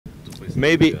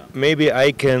maybe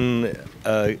I can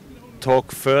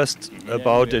talk first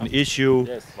about an issue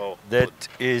that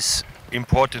is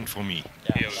important for me.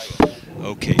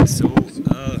 Okay, so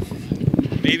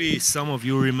maybe some of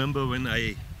you remember when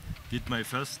I did my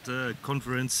first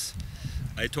conference,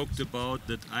 I talked about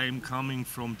that I am coming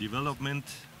from development,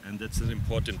 and that's an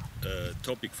important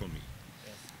topic for me.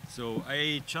 So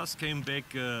I just came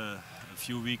back a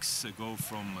few weeks ago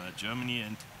from Germany,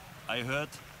 and I heard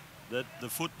that the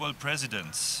football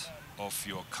presidents of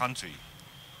your country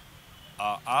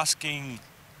are asking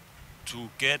to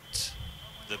get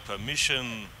the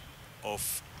permission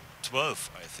of 12,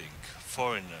 I think,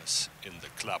 foreigners in the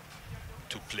club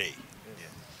to play.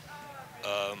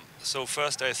 So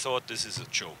first I thought this is a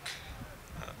joke.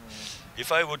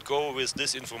 If I would go with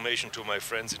this information to my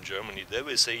friends in Germany, they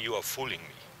will say you are fooling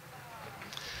me.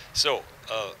 So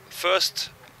first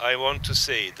I want to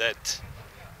say that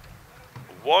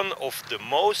one of the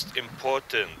most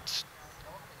important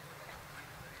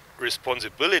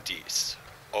responsibilities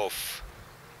of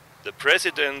the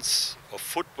presidents of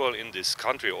football in this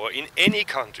country or in any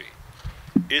country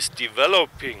is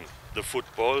developing the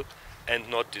football and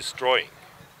not destroying.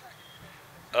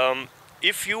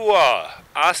 If you are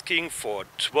asking for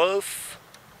 12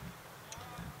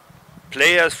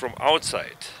 players from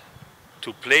outside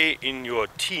to play in your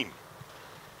team,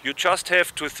 you just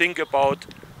have to think about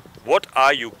what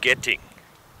are you getting.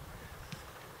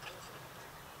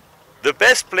 The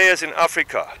best players in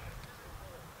Africa,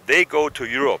 they go to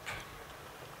Europe.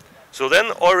 So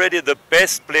then already the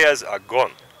best players are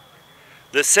gone.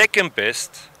 The second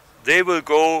best, they will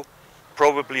go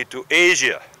probably to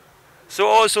Asia. So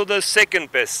also the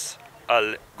second best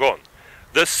are gone.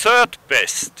 The third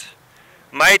best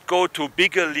might go to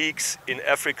bigger leagues in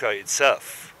Africa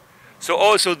itself. So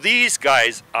also these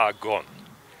guys are gone.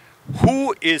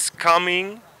 Who is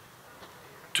coming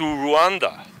to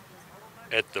Rwanda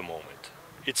at the moment?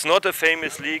 It's not a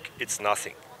famous league, it's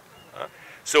nothing.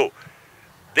 So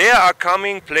there are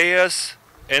coming players,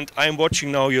 and I'm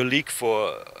watching now your league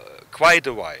for quite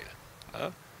a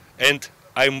while. And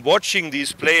I'm watching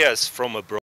these players from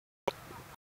abroad.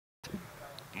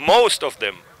 Most of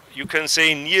them, you can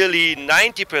say nearly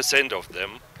 90% of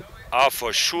them, are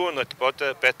for sure not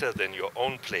better than your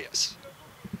own players.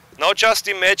 Now just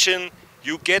imagine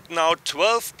you get now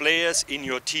 12 players in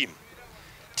your team.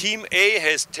 Team A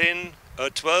has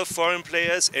 12 foreign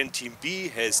players and Team B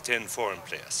has 10 foreign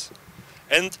players.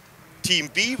 And Team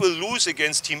B will lose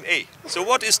against Team A. So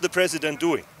what is the president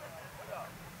doing?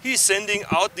 He's sending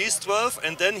out these 12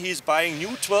 and then he's buying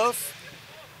new 12,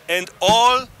 and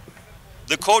all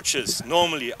the coaches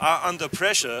normally are under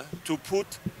pressure to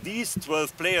put these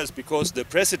 12 players, because the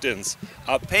presidents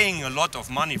are paying a lot of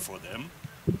money for them,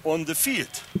 on the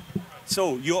field.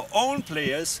 So your own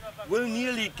players will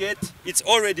nearly get, it's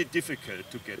already difficult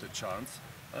to get a chance,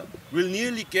 will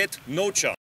nearly get no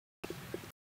chance.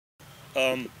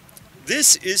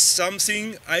 This is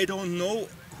something I don't know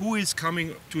who is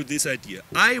coming to this idea.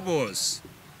 I was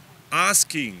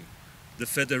asking the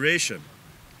federation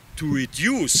to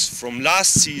reduce from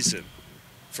last season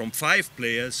from 5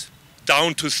 players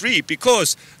down to 3,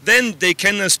 because then they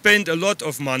can spend a lot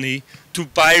of money to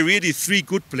buy really 3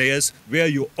 good players where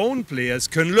your own players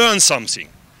can learn something.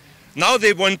 Now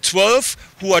they want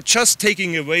 12 who are just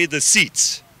taking away the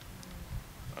seats.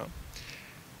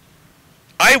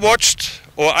 I watched,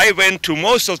 or I went to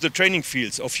most of the training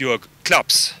fields of your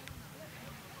clubs.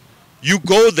 You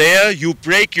go there, you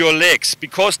break your legs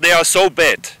because they are so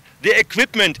bad. The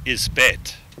equipment is bad.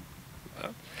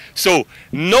 So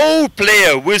no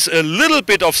player with a little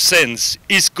bit of sense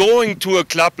is going to a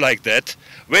club like that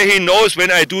where he knows when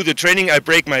I do the training I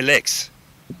break my legs.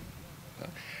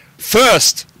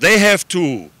 First, they have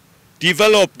to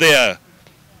develop their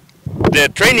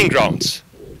training grounds.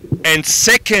 And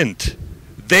second,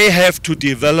 they have to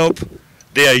develop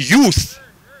their youth.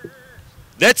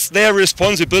 That's their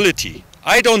responsibility.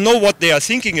 I don't know what they are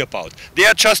thinking about. They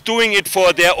are just doing it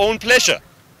for their own pleasure.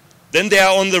 Then they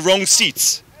are on the wrong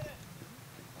seats.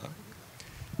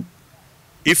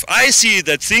 If I see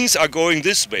that things are going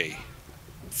this way,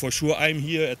 for sure I'm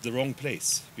here at the wrong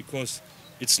place, because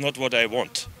it's not what I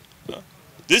want.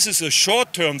 This is a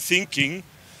short-term thinking,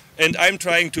 and I'm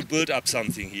trying to build up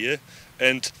something here.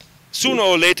 And sooner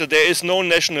or later there is no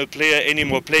national player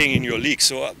anymore playing in your league.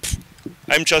 So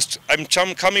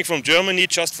I'm coming from Germany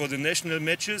just for the national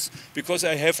matches, because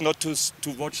I have not to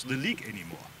watch the league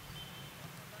anymore.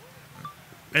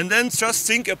 And then just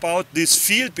think about this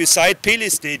field beside Pele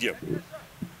Stadium.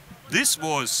 This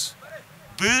was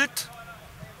built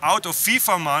out of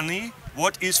FIFA money,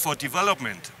 what is for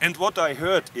development. And what I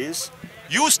heard is,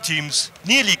 youth teams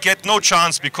nearly get no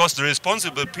chance because the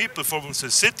responsible people from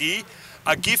the city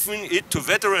are giving it to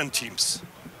veteran teams.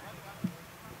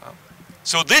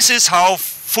 So this is how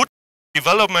football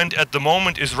development at the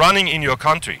moment is running in your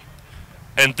country.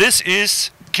 And this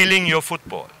is killing your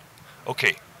football.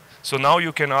 Okay, so now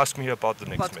you can ask me about the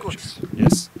next matches.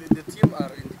 Yes. The team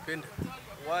are independent.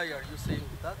 Why are you saying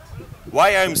that?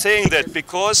 Why I'm saying that?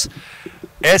 Because,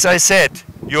 as I said,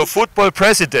 your football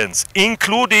presidents,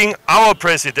 including our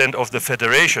president of the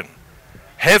federation,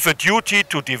 have a duty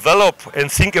to develop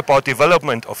and think about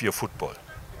development of your football.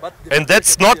 And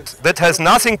that has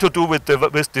nothing to do with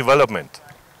development,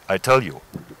 I tell you.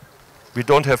 We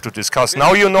don't have to discuss.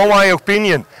 Now you know my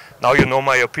opinion.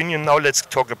 Now let's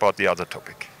talk about the other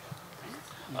topic.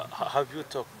 Have you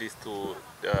talked this to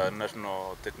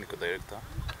National Technical Director?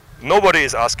 Nobody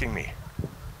is asking me.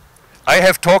 I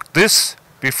have talked this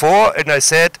before and I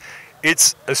said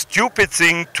it's a stupid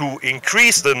thing to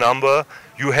increase the number.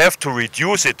 You have to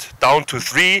reduce it down to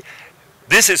 3.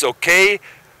 This is okay.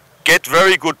 Get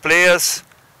very good players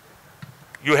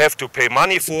you have to pay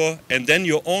money for, and then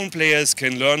your own players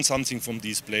can learn something from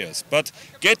these players. But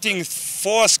getting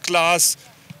fourth-class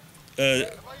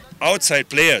outside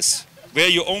players, where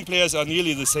your own players are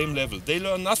nearly the same level, they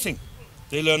learn nothing.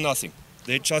 They learn nothing.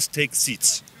 They just take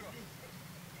seats.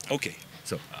 Okay,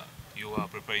 so. You are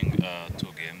preparing 2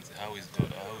 games. How is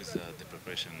the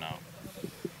preparation now?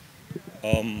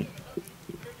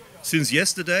 Since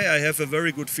yesterday I have a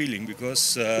very good feeling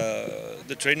because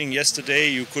the training yesterday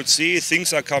you could see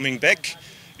things are coming back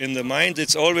in the mind.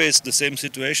 It's always the same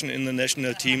situation in the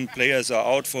national team. Players are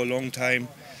out for a long time.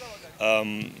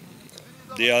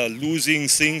 They are losing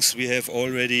things we have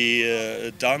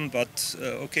already done, but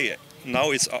okay, now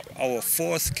it's our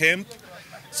 4th camp.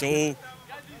 So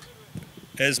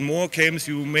as more camps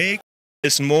you make,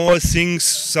 as more things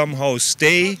somehow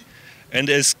stay, and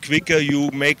as quicker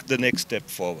you make the next step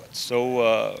forward. So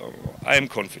I am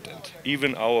confident.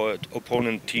 Even our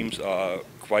opponent teams are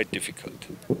quite difficult.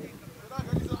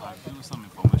 Have you some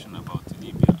information about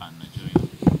Libya and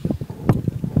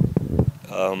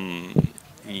Nigeria?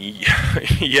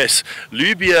 Yes,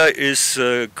 Libya is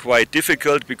quite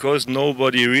difficult because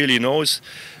nobody really knows.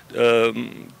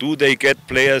 Do they get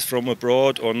players from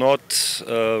abroad or not?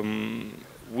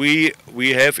 We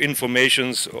have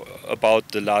informations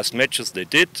about the last matches they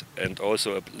did, and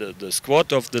also the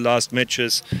squad of the last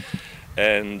matches,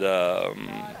 and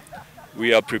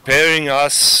we are preparing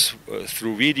us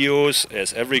through videos,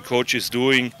 as every coach is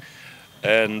doing.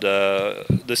 And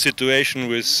the situation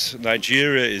with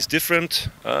Nigeria is different.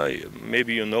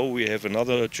 Maybe you know we have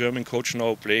another German coach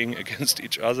now playing against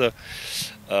each other.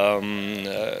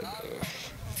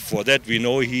 For that we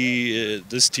know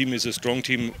this team is a strong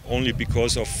team only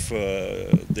because of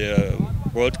their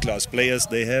world-class players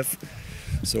they have.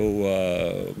 So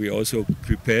we are also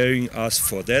preparing us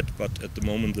for that, but at the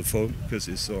moment the focus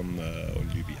is on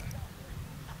Libya.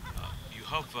 You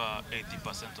have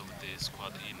 80% of the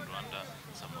squad in Rwanda.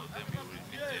 Some of them you will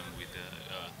meet them with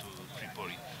to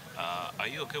Tripoli. Are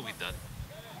you okay with that?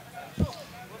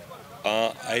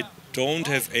 I don't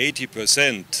have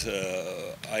 80%.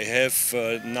 I have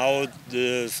now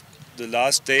the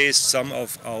last days. Some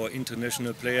of our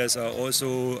international players are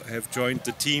also have joined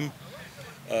the team,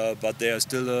 but there are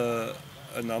still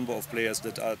a number of players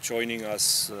that are joining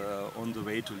us on the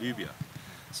way to Libya.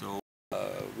 So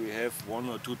we have 1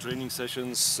 or 2 training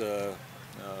sessions,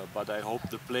 but I hope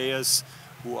the players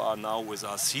who are now with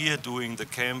us here doing the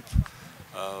camp,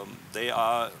 they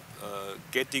are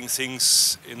getting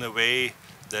things in a way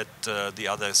that the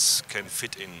others can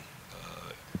fit in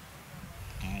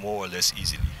more or less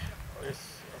easily. Yes.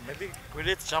 Maybe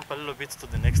let's jump a little bit to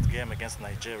the next game against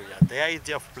Nigeria. The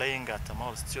idea of playing at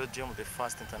Amavubi Stadium, the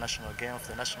first international game of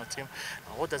the national team,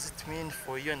 what does it mean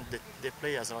for you and the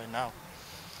players right now?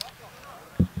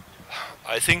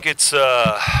 I think it's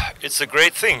a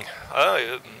great thing.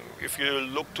 If you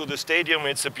look to the stadium,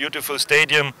 it's a beautiful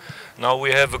stadium. Now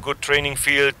we have a good training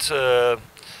field,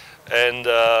 and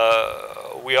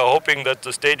we are hoping that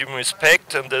the stadium is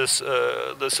packed and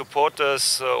the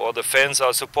supporters or the fans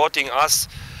are supporting us.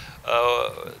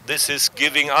 This is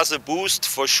giving us a boost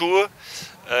for sure,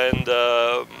 and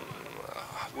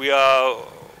we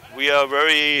are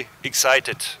very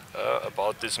excited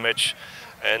about this match.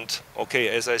 And okay,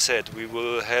 as I said, we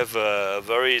will have a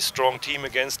very strong team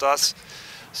against us.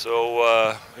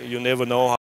 So you never know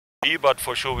how it will be, but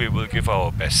for sure we will give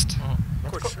our best.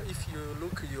 Coach, if you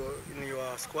look in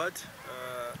your squad,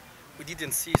 we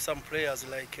didn't see some players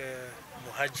like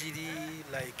Muhajiri,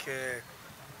 like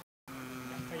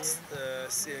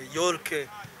York,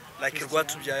 like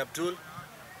Abdul.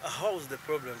 How is the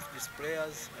problem with these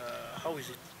players? How is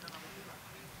it?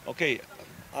 Okay,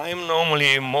 I'm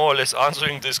normally more or less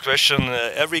answering this question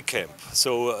every camp.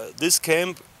 So this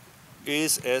camp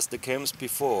is as the camps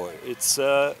before. It's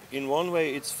in one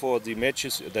way it's for the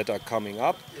matches that are coming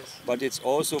up, Yes. but it's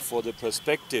also for the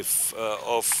perspective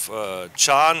of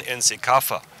Chan and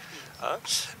Sekafa.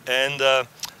 And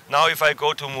now if I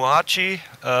go to Muhachi,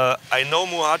 I know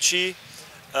Muhachi.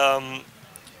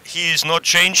 He is not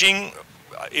changing.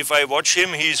 If I watch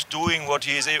him, he's doing what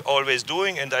he is always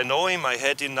doing, and I know him. I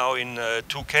had him now in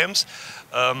 2 camps.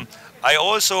 I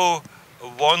also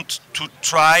want to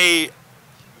try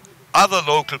other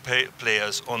local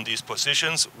players on these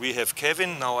positions. We have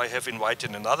Kevin, now I have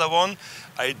invited another one.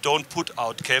 I don't put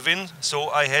out Kevin, so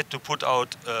I had to put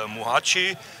out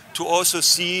Muhachi to also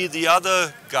see the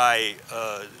other guy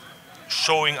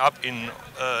showing up in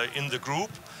the group.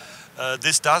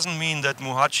 This doesn't mean that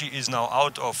Muhachi is now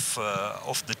out of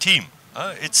the team.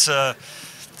 It's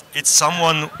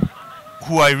someone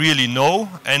who I really know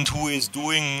and who is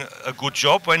doing a good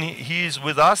job when he is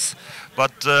with us.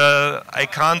 But I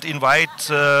can't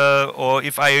invite, or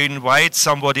if I invite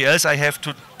somebody else, I have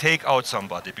to take out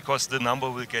somebody because the number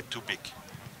will get too big.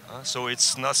 So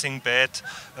it's nothing bad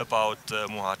about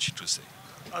Muhachi to say.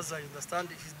 As I understand,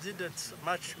 he didn't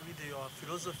match with your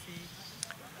philosophy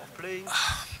of playing.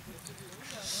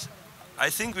 I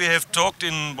think we have talked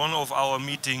in one of our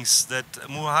meetings that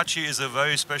Muhachi is a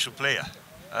very special player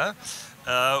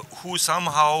who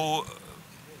somehow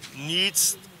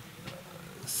needs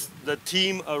the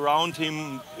team around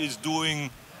him is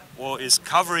doing or is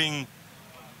covering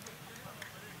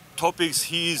topics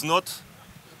he is not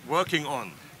working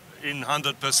on in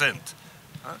 100%.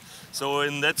 So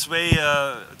in that way,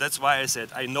 that's why I said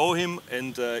I know him,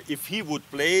 and if he would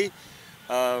play,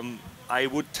 I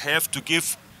would have to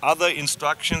give other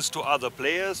instructions to other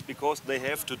players because they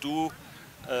have to do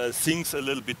things a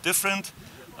little bit different.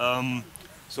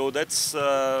 So that's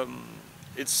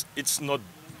it's not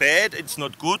bad, it's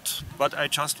not good, but I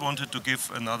just wanted to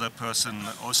give another person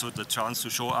also the chance to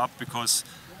show up because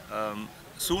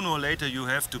sooner or later you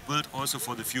have to build also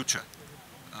for the future.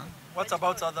 What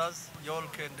about others?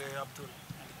 Yolk and Abdul?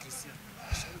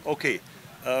 Okay,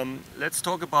 let's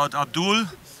talk about Abdul.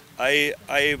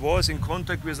 I was in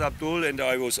contact with Abdul and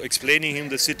I was explaining him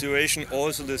the situation,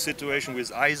 also the situation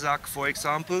with Isaac, for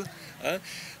example.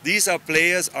 These are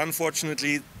players,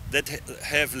 unfortunately, that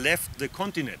have left the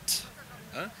continent.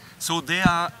 So they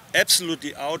are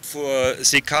absolutely out for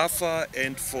Sekafa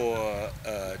and for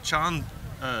Chan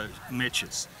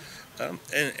matches.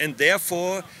 And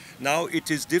therefore, now it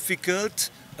is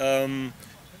difficult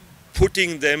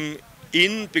putting them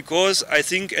in because I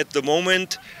think at the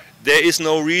moment there is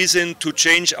no reason to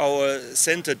change our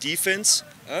center defense.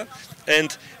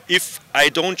 And if I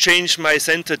don't change my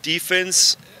center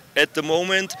defense at the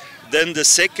moment, then the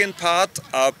second part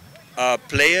are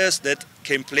players that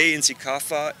can play in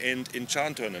Sekafa and in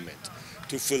Chan tournament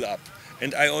to fill up.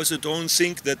 And I also don't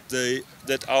think that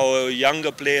that our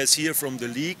younger players here from the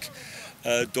league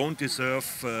don't deserve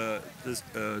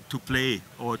to play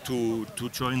or to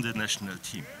join the national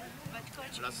team. But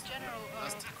coach, in general,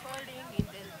 calling in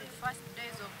the first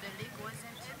days of the league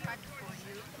wasn't hard for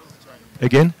you?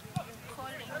 Again?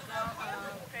 Calling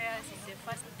players in the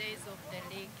first days of the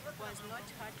league was not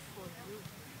hard for you?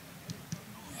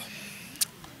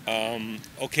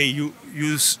 Okay,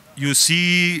 you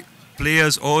see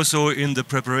players also in the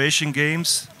preparation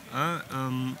games.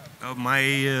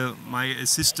 My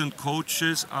assistant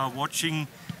coaches are watching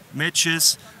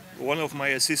matches. One of my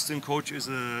assistant coaches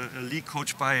is a league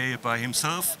coach by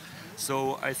himself.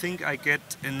 So I think I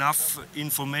get enough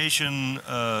information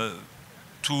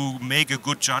to make a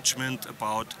good judgment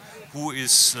about who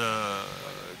is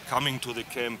coming to the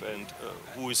camp and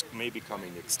who is maybe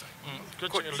coming next time.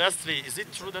 Coach, lastly, is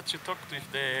it true that you talked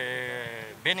with the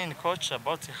Benin coach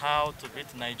about how to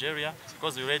beat Nigeria?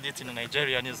 Because you read it in the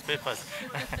Nigerian newspapers.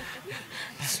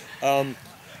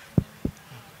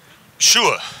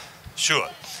 Sure.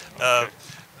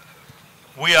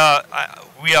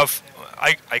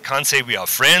 I can't say we are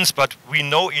friends, but we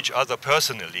know each other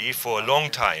personally for a long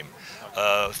time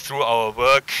through our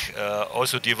work,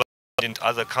 also developed in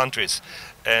other countries.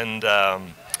 And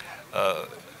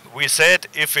we said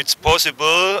if it's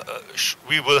possible,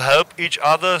 we will help each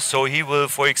other. So he will,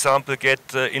 for example,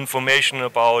 get information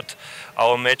about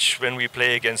our match when we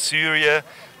play against Syria.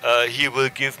 He will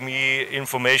give me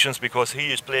information because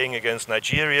he is playing against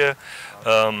Nigeria.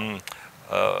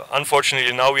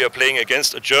 Unfortunately, now we are playing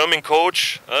against a German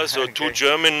coach. So okay. 2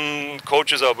 German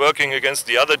coaches are working against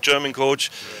the other German coach.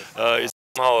 It's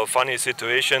somehow a funny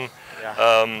situation.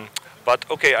 Yeah. But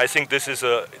okay, I think this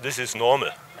is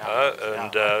normal.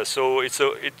 So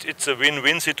it's a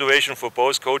win-win situation for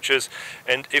both coaches,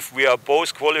 and if we are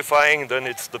both qualifying, then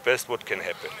it's the best what can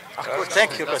happen.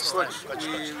 Thank you, Coach.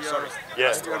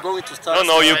 Yeah. We are going to start.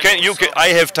 No, you can. I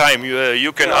have time.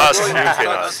 You can ask. You can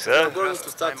ask. We are going to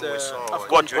start.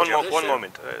 What? One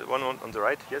moment. One on the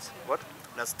right. Yes. What?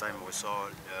 Last time we saw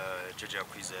Georgia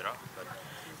Quizera, but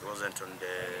it wasn't on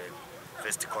the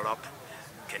first call-up.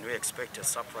 Can we expect a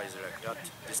surprise like that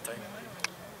this time?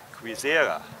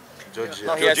 Quizera.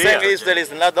 No, he is saying there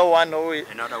is another one,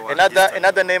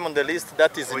 another name on the list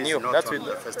that is new. That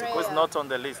was not on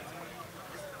the list.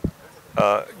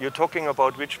 You're talking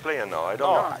about which player now? I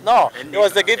don't know. No, he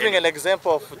was giving an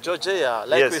example of Georgia.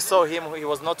 Like Yes. we saw him, he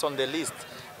was not on the list.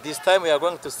 This time we are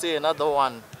going to see another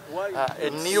one, a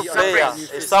new player,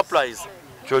 a surprise.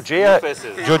 Georgia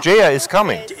is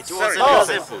coming. It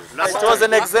was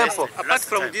an example. Apart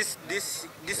from this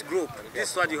group,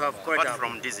 this one you have called Apart up.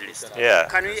 from this list. Yeah.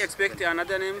 Can we expect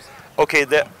another names? Okay.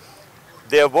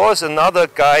 There was another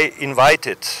guy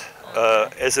invited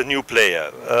as a new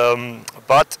player,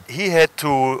 but he had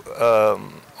to,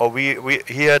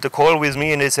 he had a call with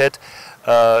me, and he said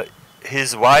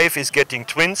his wife is getting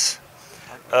twins,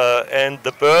 and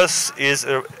the birth is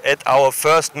at our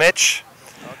first match.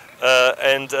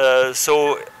 And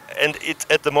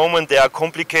at the moment there are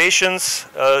complications,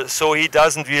 so he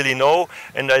doesn't really know.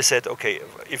 And I said, okay,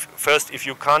 if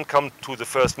you can't come to the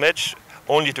first match,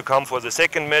 only to come for the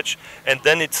second match, and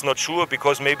then it's not sure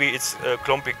because maybe it's a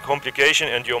complication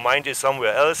and your mind is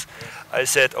somewhere else. I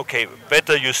said, okay,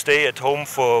 better you stay at home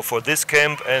for this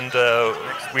camp, and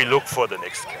we look for the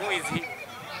next camp. Who is he?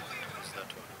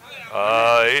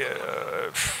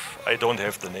 I don't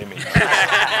have the name.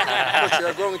 Coach, we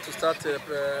are going to start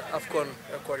AFCON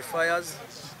qualifiers.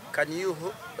 Can you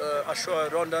assure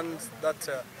Rwandans that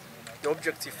the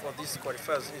objective for these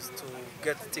qualifiers is to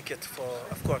get a ticket for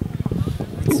AFCON?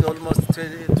 It's almost 20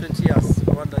 years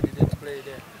Rwanda didn't play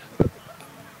there.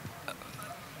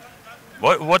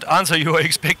 What answer you are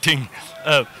expecting?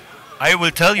 I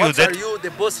will tell you that the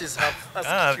bosses have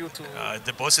asked you to.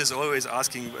 The boss is always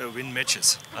asking win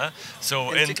matches.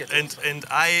 So And and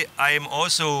I am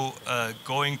also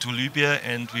going to Libya,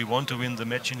 and we want to win the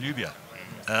match in Libya.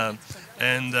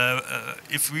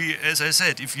 If we, as I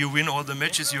said, if you win all the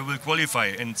matches, you will qualify,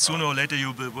 and sooner or later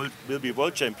you will be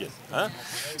world champion.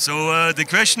 So the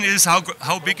question is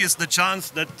how big is the chance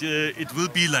that it will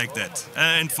be like that?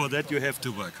 And for that you have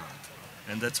to work hard,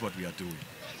 and that's what we are doing.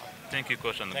 Thank you,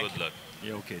 Coach, and good luck.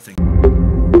 Yeah, okay, thank you.